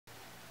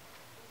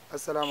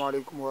Assalamu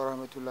alaikum wa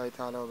rahmatullahi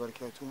ta'ala wa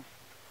barakatuh.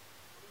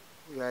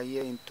 We are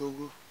here in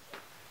Togo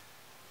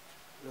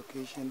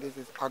location. This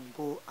is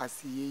Agbo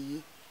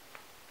Asiyeye,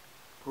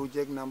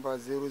 project number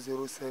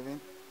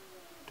 007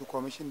 to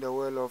commission the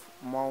well of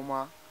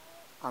Mouma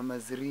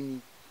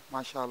Amazirini.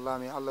 MashaAllah,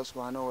 may Allah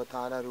subhanahu wa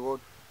ta'ala reward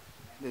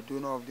the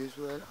donor of this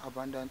well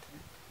abundantly.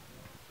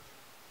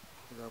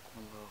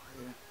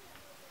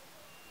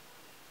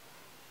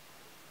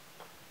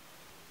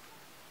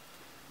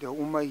 The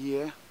Ummah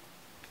here,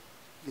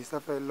 they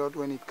suffer a lot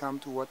when it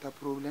comes to water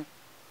problem.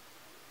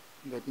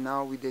 But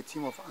now with the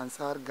team of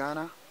Ansar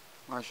Ghana,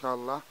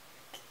 MashaAllah,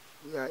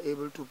 we are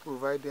able to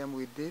provide them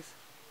with this.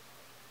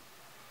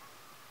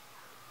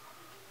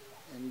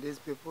 And these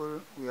people,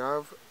 we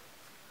have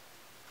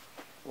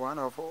one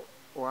of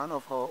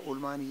our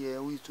ulman here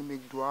who is to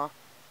make dua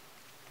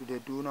to the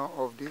donor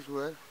of this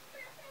well.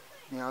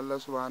 May Allah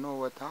subhanahu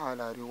wa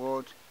ta'ala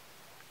reward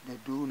the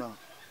donor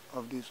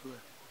of this well.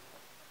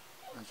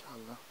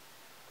 MashaAllah.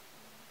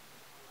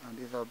 And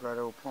this our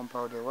brother will pump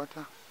out the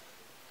water.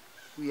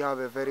 We have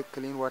a very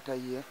clean water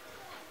here,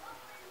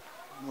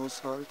 no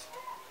salt.